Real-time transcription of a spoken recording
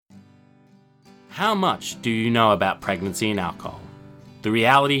How much do you know about pregnancy and alcohol? The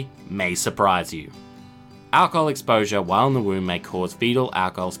reality may surprise you. Alcohol exposure while in the womb may cause fetal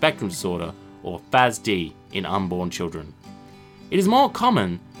alcohol spectrum disorder, or FASD, in unborn children. It is more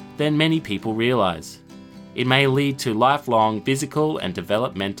common than many people realise. It may lead to lifelong physical and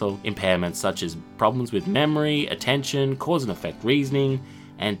developmental impairments such as problems with memory, attention, cause and effect reasoning,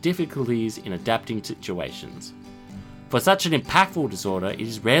 and difficulties in adapting to situations. For such an impactful disorder, it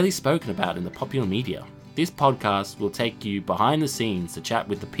is rarely spoken about in the popular media. This podcast will take you behind the scenes to chat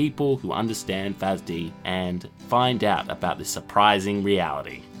with the people who understand FASD and find out about this surprising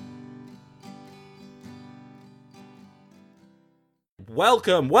reality.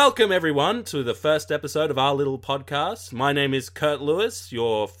 Welcome everyone to the first episode of our little podcast. My name is Kurt Lewis,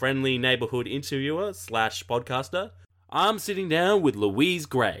 your friendly neighbourhood interviewer / podcaster. I'm sitting down with Louise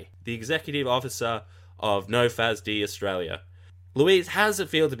Gray, the executive officer of No FASD Australia. Louise, how does it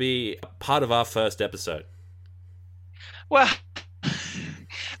feel to be part of our first episode? Well,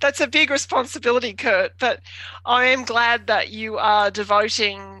 that's a big responsibility, Kurt, but I am glad that you are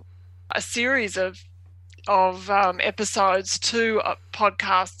devoting a series of episodes to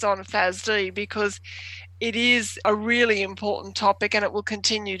podcasts on FASD, because it is a really important topic and it will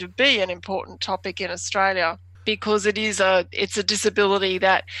continue to be an important topic in Australia, because it's a disability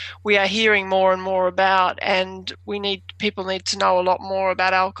that we are hearing more and more about, and people need to know a lot more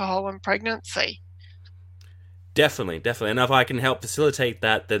about alcohol and pregnancy. Definitely. And if I can help facilitate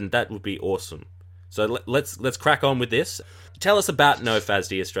that, then that would be awesome. So let's crack on with this. Tell us about No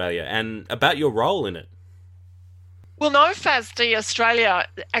FASD Australia and about your role in it. Well, No FASD Australia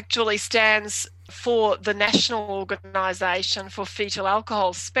actually stands for the National Organisation for Fetal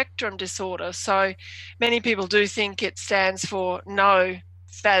Alcohol Spectrum Disorder. So many people do think it stands for No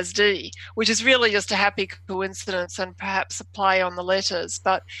FASD, which is really just a happy coincidence and perhaps a play on the letters.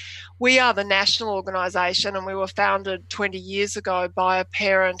 But we are the national organisation, and we were founded 20 years ago by a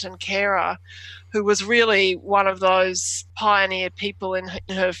parent and carer who was really one of those pioneer people in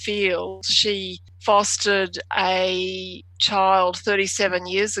her field. She fostered a child 37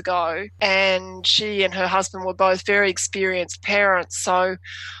 years ago, and she and her husband were both very experienced parents. So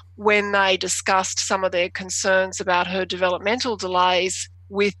when they discussed some of their concerns about her developmental delays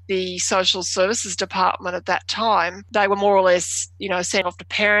with the social services department at that time, they were more or less, sent off to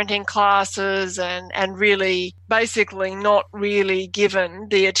parenting classes and really basically not really given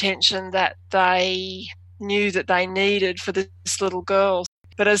the attention that they knew that they needed for this little girl.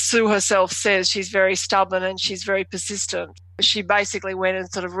 But as Sue herself says, she's very stubborn and she's very persistent. She basically went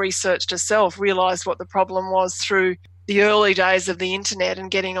and sort of researched herself, realised what the problem was through the early days of the internet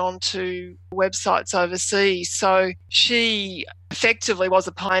and getting onto websites overseas. So she effectively was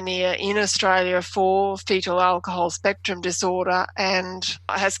a pioneer in Australia for fetal alcohol spectrum disorder, and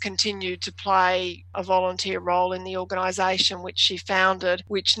has continued to play a volunteer role in the organisation which she founded,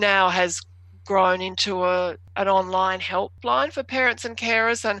 which now has grown into an online helpline for parents and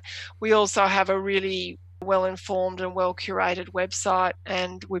carers. And we also have a really well-informed and well-curated website,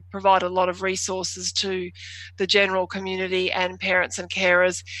 and we provide a lot of resources to the general community and parents and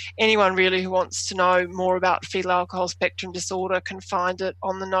carers. Anyone really who wants to know more about fetal alcohol spectrum disorder can find it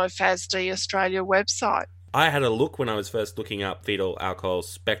on the No FASD Australia website. I had a look when I was first looking up fetal alcohol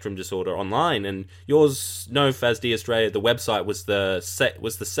spectrum disorder online, and yours, No FASD Australia, the website was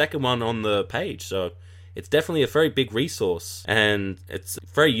the second one on the page. So it's definitely a very big resource, and it's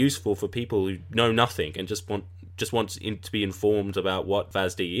very useful for people who know nothing and just want to be informed about what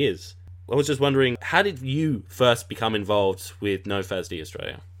FASD is. I was just wondering, how did you first become involved with No FASD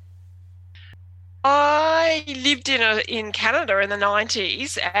Australia? I lived in Canada in the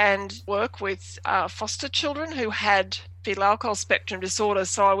 90s and worked with foster children who had fetal alcohol spectrum disorder,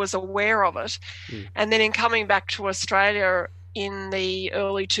 so I was aware of it. And then in coming back to Australia in the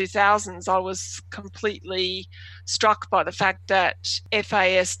early 2000s, I was completely struck by the fact that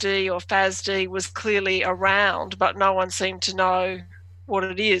FASD or FASD was clearly around, but no one seemed to know what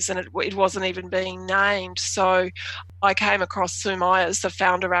it is, and it wasn't even being named. So I came across Sue Myers, the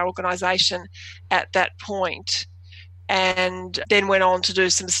founder of our organisation, at that point, and then went on to do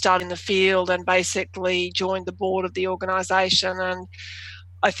some study in the field and basically joined the board of the organisation. And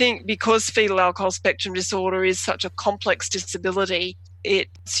I think because fetal alcohol spectrum disorder is such a complex disability,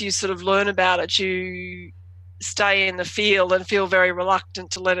 you sort of learn about it, you stay in the field and feel very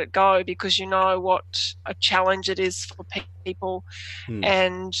reluctant to let it go, because you know what a challenge it is for people,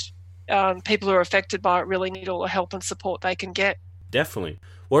 and people who are affected by it really need all the help and support they can get. Definitely.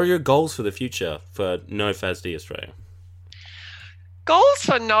 What are your goals for the future for No FASD Australia? Goals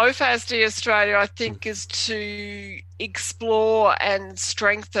for No FASD Australia, I think, is to explore and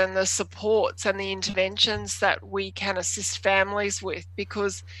strengthen the supports and the interventions that we can assist families with,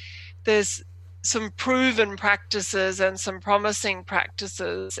 because there's some proven practices and some promising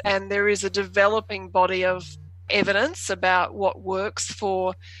practices, and there is a developing body of evidence about what works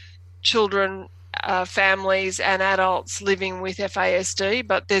for children, families and adults living with FASD,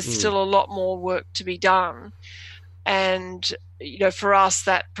 but there's still a lot more work to be done. And, for us,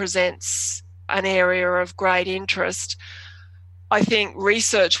 that presents an area of great interest. I think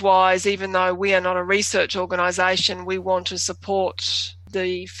research-wise, even though we are not a research organisation, we want to support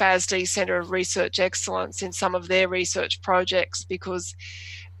the FASD Centre of Research Excellence in some of their research projects, because,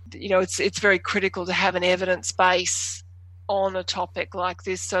 it's very critical to have an evidence base on a topic like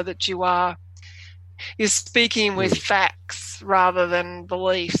this, so that you're speaking with facts rather than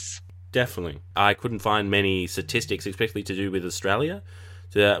beliefs. Definitely. I couldn't find many statistics, especially to do with Australia,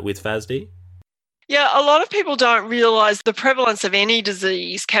 with FASD. Yeah, a lot of people don't realise the prevalence of any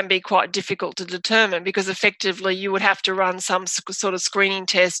disease can be quite difficult to determine, because effectively you would have to run some sort of screening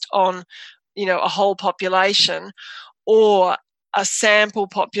test on, a whole population, or a sample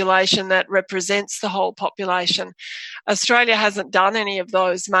population that represents the whole population. Australia hasn't done any of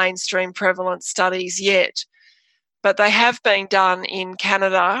those mainstream prevalence studies yet, but they have been done in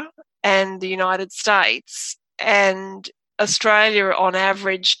Canada and the United States, and Australia on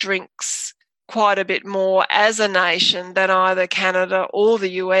average drinks quite a bit more as a nation than either Canada or the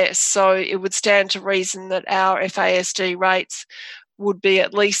US. So it would stand to reason that our FASD rates would be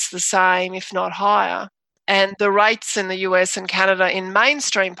at least the same, if not higher. And the rates in the US and Canada in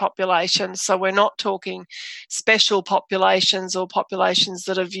mainstream populations, so we're not talking special populations or populations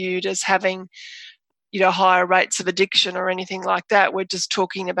that are viewed as having higher rates of addiction or anything like that. We're just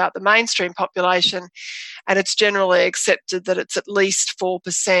talking about the mainstream population, and it's generally accepted that it's at least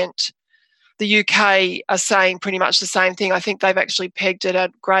 4%. The UK are saying pretty much the same thing. I think they've actually pegged it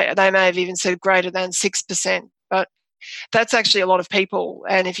at they may have even said greater than 6%, but that's actually a lot of people.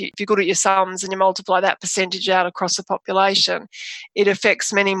 And if you're good at your sums and you multiply that percentage out across the population, it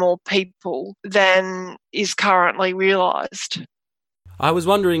affects many more people than is currently realised. I was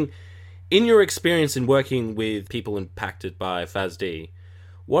wondering, in your experience in working with people impacted by FASD,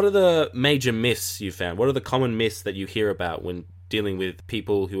 what are the major myths you found? What are the common myths that you hear about when dealing with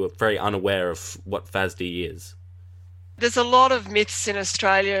people who are very unaware of what FASD is? There's a lot of myths in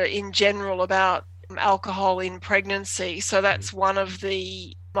Australia in general about alcohol in pregnancy. So that's one of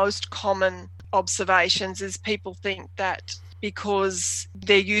the most common observations, is people think that because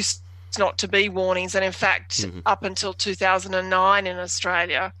there used not to be warnings, and in fact, up until 2009 in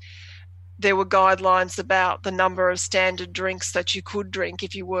Australia, there were guidelines about the number of standard drinks that you could drink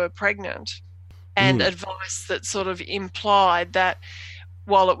if you were pregnant, and advice that sort of implied that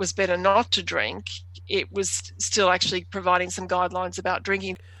while it was better not to drink, it was still actually providing some guidelines about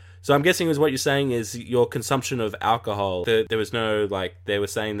drinking. So I'm guessing what you're saying is your consumption of alcohol, there was no, they were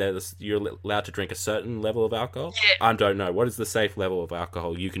saying that you're allowed to drink a certain level of alcohol? Yeah. I don't know. What is the safe level of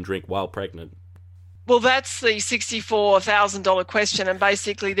alcohol you can drink while pregnant? Well, that's the $64,000 question, and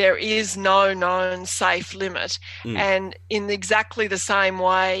basically there is no known safe limit. And in exactly the same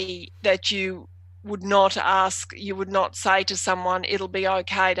way that you would not say to someone, it'll be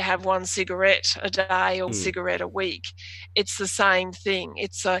okay to have one cigarette a day or cigarette a week. It's the same thing.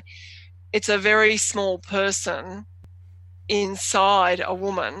 It's a very small person inside a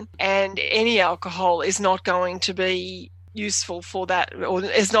woman, and any alcohol is not going to be useful for that, or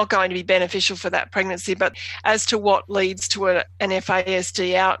is not going to be beneficial for that pregnancy. But as to what leads to an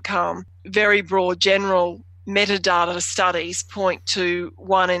FASD outcome, very broad general metadata studies point to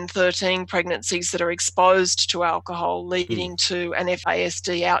 1 in 13 pregnancies that are exposed to alcohol leading to an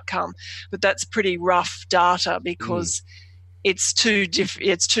FASD outcome. But that's pretty rough data, because it's too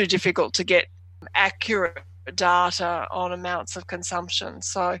difficult to get accurate data on amounts of consumption.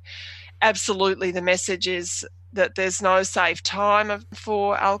 So absolutely the message is that there's no safe time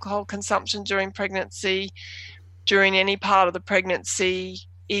for alcohol consumption during pregnancy, during any part of the pregnancy,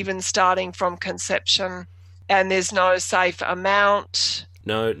 even starting from conception, and there's no safe amount.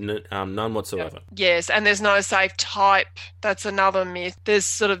 No, none whatsoever. Yes, and there's no safe type. That's another myth. There's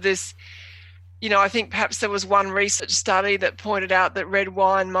sort of this, I think perhaps there was one research study that pointed out that red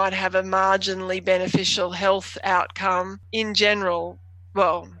wine might have a marginally beneficial health outcome. In general,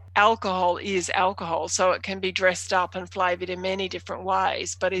 well, alcohol is alcohol, so it can be dressed up and flavoured in many different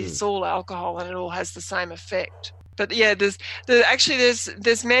ways, but it's all alcohol and it all has the same effect. But yeah, there's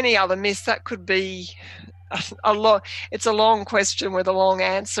many other myths. That could be a lot. It's a long question with a long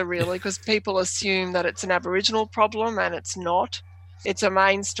answer, really, because people assume that it's an Aboriginal problem, and it's not. It's a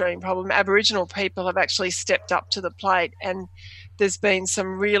mainstream problem. Aboriginal people have actually stepped up to the plate, and there's been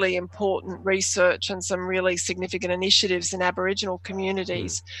some really important research and some really significant initiatives in Aboriginal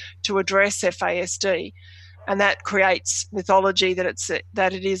communities to address FASD. And that creates mythology that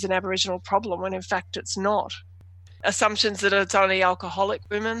it is an Aboriginal problem when in fact it's not. Assumptions that it's only alcoholic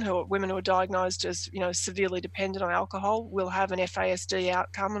women who are diagnosed as, severely dependent on alcohol will have an FASD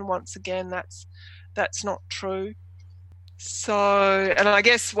outcome, and once again that's not true. So, and I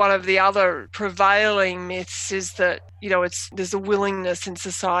guess one of the other prevailing myths is that, there's a willingness in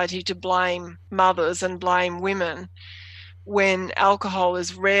society to blame mothers and blame women when alcohol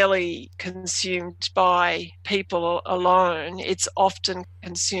is rarely consumed by people alone. It's often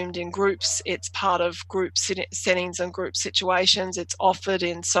consumed in groups. It's part of group settings and group situations. It's offered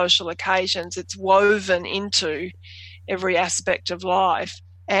in social occasions. It's woven into every aspect of life.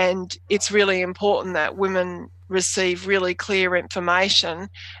 And it's really important that women receive really clear information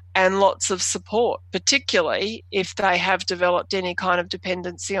and lots of support, particularly if they have developed any kind of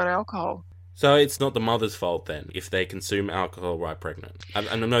dependency on alcohol. So it's not the mother's fault then if they consume alcohol right pregnant? And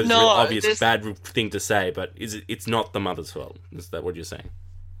I know this is a really obvious bad thing to say, but it's not the mother's fault? Is that what you're saying?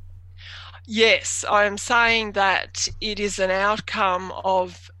 Yes, I am saying that it is an outcome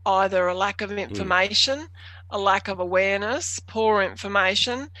of either a lack of information, a lack of awareness, poor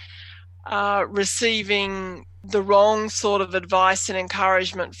information, receiving the wrong sort of advice and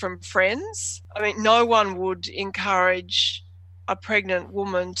encouragement from friends. I mean, no one would encourage a pregnant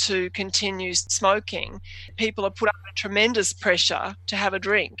woman to continue smoking. People are put under tremendous pressure to have a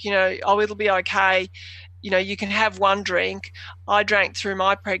drink. It'll be okay. You can have one drink. I drank through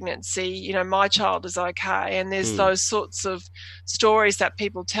my pregnancy. My child is okay. And there's those sorts of stories that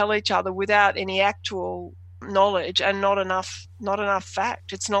people tell each other without any actual knowledge and not enough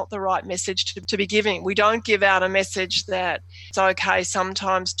fact. It's not the right message to be giving. We don't give out a message that it's okay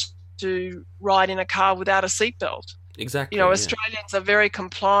sometimes to ride in a car without a seatbelt. Exactly. Australians are very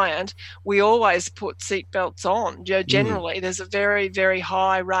compliant. We always put seatbelts on. Generally, there's a very, very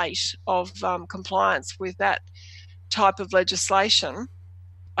high rate of compliance with that type of legislation.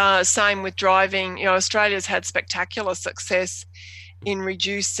 Same with driving. Australia's had spectacular success in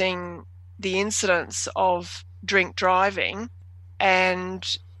reducing the incidence of drink driving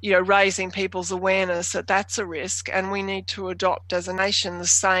and raising people's awareness that that's a risk, and we need to adopt as a nation the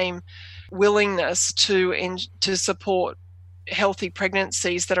same willingness to support healthy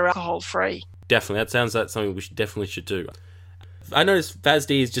pregnancies that are alcohol free. Definitely, that sounds like something we definitely should do. I noticed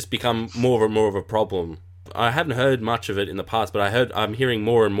FASD has just become more and more of a problem. I haven't heard much of it in the past, but I'm hearing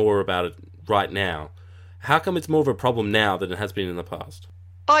more and more about it right now. How come it's more of a problem now than it has been in the past?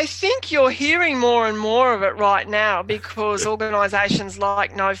 I think you're hearing more and more of it right now because organisations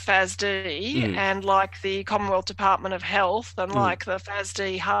like No FASD and like the Commonwealth Department of Health and like the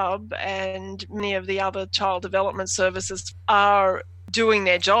FASD Hub and many of the other child development services are doing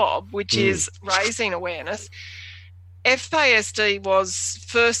their job, which is raising awareness. FASD was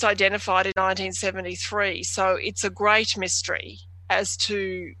first identified in 1973, so it's a great mystery as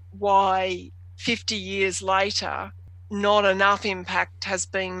to why 50 years later not enough impact has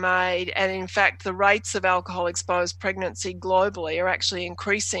been made, and in fact the rates of alcohol-exposed pregnancy globally are actually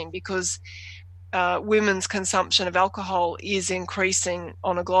increasing because women's consumption of alcohol is increasing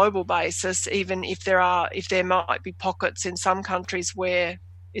on a global basis, even if there might be pockets in some countries where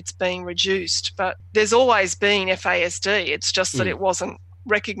it's being reduced. But there's always been FASD, it's just that it wasn't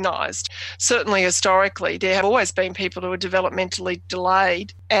recognised. Certainly historically there have always been people who are developmentally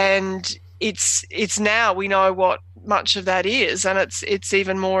delayed, and it's now we know what much of that is, and it's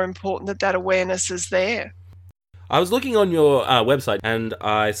even more important that awareness is there. I was looking on your website and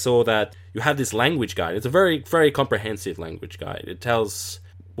I saw that you have this language guide. It's a very, very comprehensive language guide. It tells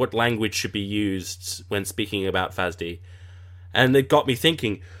what language should be used when speaking about FASD. And it got me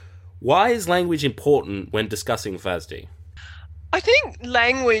thinking, why is language important when discussing FASD? I think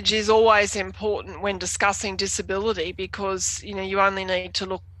language is always important when discussing disability because, you only need to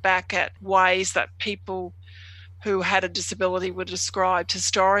look back at ways that people who had a disability were described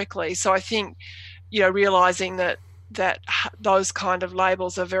historically. So I think, realising that those kind of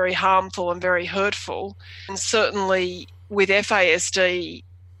labels are very harmful and very hurtful. And certainly with FASD,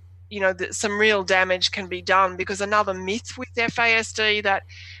 some real damage can be done, because another myth with FASD that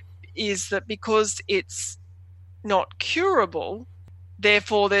is that because it's not curable,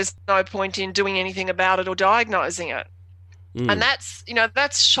 therefore there's no point in doing anything about it or diagnosing it. And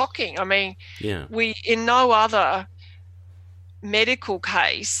that's shocking. I mean, we in no other medical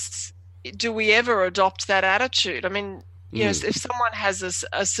case do we ever adopt that attitude. I mean, You know, if someone has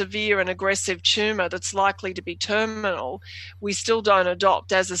a severe and aggressive tumour that's likely to be terminal, we still don't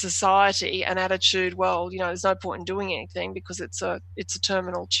adopt as a society an attitude, well, you know, there's no point in doing anything because it's a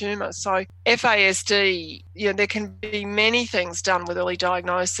terminal tumour. So FASD, you know, there can be many things done with early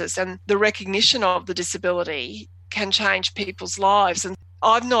diagnosis, and the recognition of the disability can change people's lives. And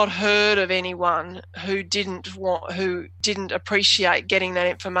I've not heard of anyone who didn't appreciate getting that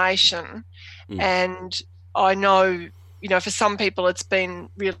information. And I know, you know, for some people it's been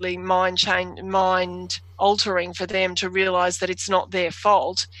really mind altering for them to realise that it's not their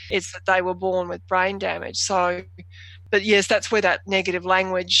fault, it's that they were born with brain damage. So, but yes, that's where that negative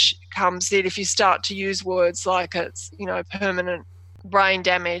language comes in. If you start to use words like it's, you know, permanent brain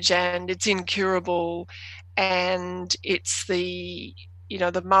damage and it's incurable and it's the, you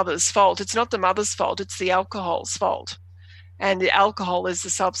know, the mother's fault, it's not the mother's fault, it's the alcohol's fault. And the alcohol is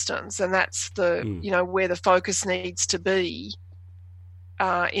the substance, and that's the, you know, where the focus needs to be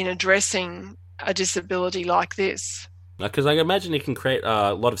in addressing a disability like this. Because I imagine it can create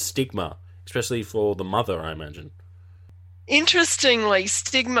a lot of stigma, especially for the mother, I imagine. Interestingly,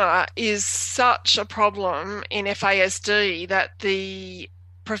 stigma is such a problem in FASD that the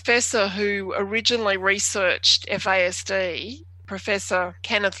professor who originally researched FASD, Professor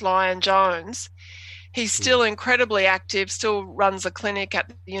Kenneth Lyon-Jones, he's still incredibly active, still runs a clinic at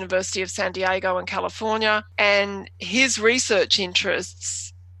the University of San Diego in California, and his research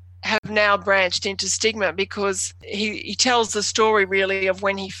interests have now branched into stigma because he tells the story really of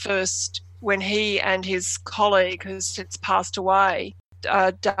when he and his colleague, who's since passed away,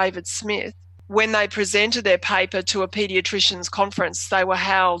 David Smith, when they presented their paper to a paediatrician's conference, they were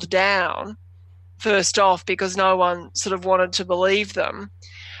howled down first off because no one sort of wanted to believe them.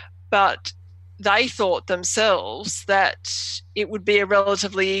 But they thought themselves that it would be a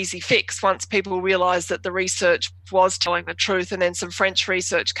relatively easy fix once people realised that the research was telling the truth, and then some French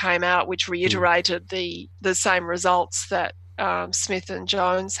research came out which reiterated the same results that Smith and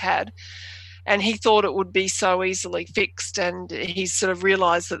Jones had. And he thought it would be so easily fixed, and he sort of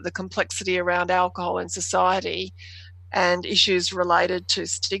realised that the complexity around alcohol in society and issues related to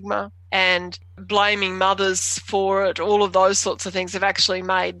stigma and blaming mothers for it, all of those sorts of things have actually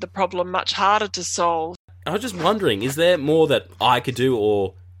made the problem much harder to solve. I was just wondering, is there more that I could do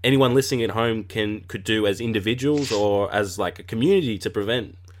or anyone listening at home could do as individuals or as like a community to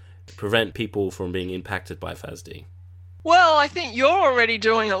prevent people from being impacted by FASD? Well, I think you're already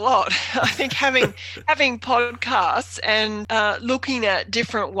doing a lot. I think having podcasts and looking at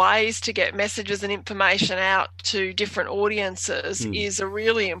different ways to get messages and information out to different audiences is a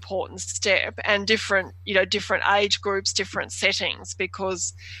really important step, and different age groups, different settings,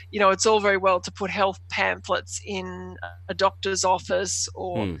 because, you know, it's all very well to put health pamphlets in a doctor's office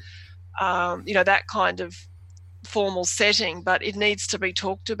or, you know, that kind of formal setting, but it needs to be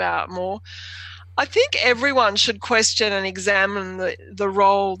talked about more. I think everyone should question and examine the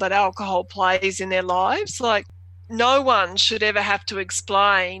role that alcohol plays in their lives. Like, no one should ever have to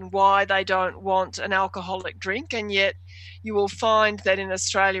explain why they don't want an alcoholic drink, and yet you will find that in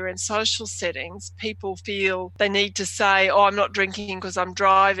Australia in social settings, people feel they need to say, oh, I'm not drinking because I'm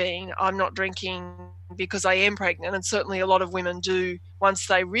driving, I'm not drinking because I am pregnant. And certainly a lot of women do, once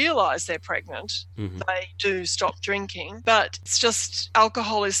they realise they're pregnant, they do stop drinking. But it's just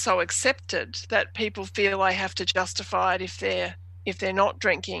alcohol is so accepted that people feel they have to justify it if they're not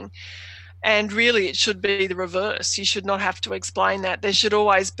drinking. And really it should be the reverse. You should not have to explain that. There should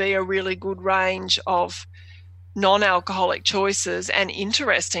always be a really good range of non-alcoholic choices and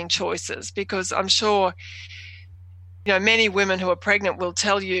interesting choices, because I'm sure, you know, many women who are pregnant will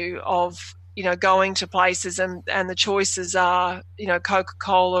tell you of, you know, going to places and the choices are, you know,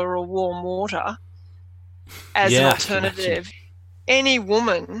 Coca-Cola or warm water as an alternative. Any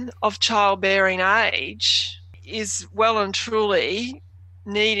woman of childbearing age is well and truly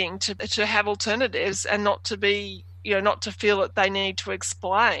needing to have alternatives and not to be, you know, not to feel that they need to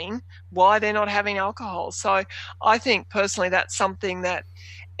explain why they're not having alcohol. So I think personally that's something that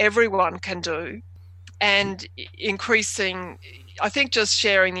everyone can do, and I think just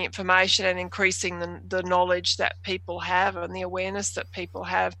sharing the information and increasing the knowledge that people have and the awareness that people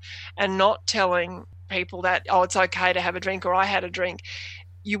have, and not telling people that, oh, it's okay to have a drink or I had a drink.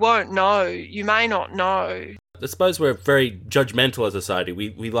 You won't know. You may not know. I suppose we're very judgmental as a society.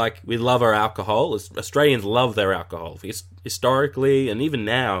 We love our alcohol. Australians love their alcohol. Historically, and even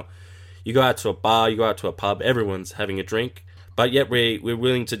now, you go out to a bar, you go out to a pub, everyone's having a drink, but yet we're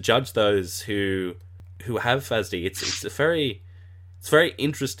willing to judge those who have FASD. It's a very It's a very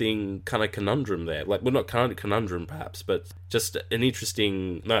interesting kind of conundrum there. Like, well, not kind of conundrum perhaps, but just an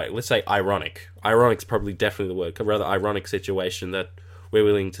interesting, no, let's say ironic. Ironic's probably definitely the word. A rather ironic situation that we're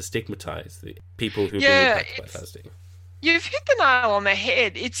willing to stigmatize the people who've been impacted by FASD. You've hit the nail on the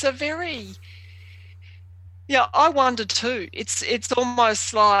head. It's a very... Yeah, I wonder too. It's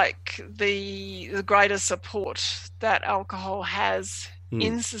almost like the greater support that alcohol has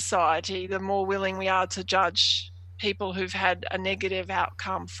in society, the more willing we are to judge people who've had a negative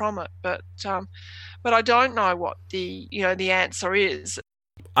outcome from it. But I don't know what the answer is.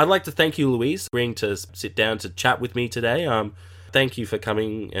 I'd like to thank you, Louise, for agreeing to sit down to chat with me today. Thank you for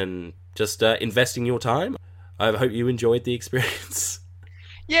coming and just investing your time. I hope you enjoyed the experience.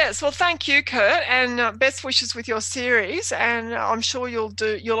 Yes, well, thank you, Kurt, and best wishes with your series. And I'm sure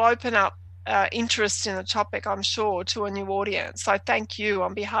you'll open up interest in the topic, I'm sure, to a new audience. So thank you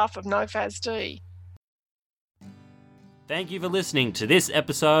on behalf of NoFASD. Thank you for listening to this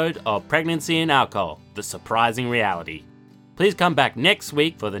episode of Pregnancy and Alcohol, The Surprising Reality. Please come back next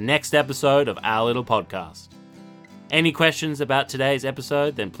week for the next episode of our little podcast. Any questions about today's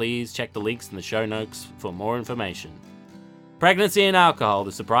episode, then please check the links in the show notes for more information. Pregnancy and Alcohol,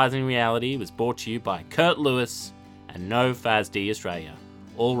 The Surprising Reality was brought to you by Kurt Lewis and NoFASD Australia.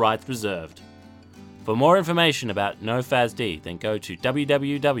 All rights reserved. For more information about NoFASD, then go to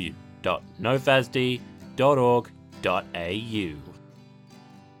www.nofasd.org.au.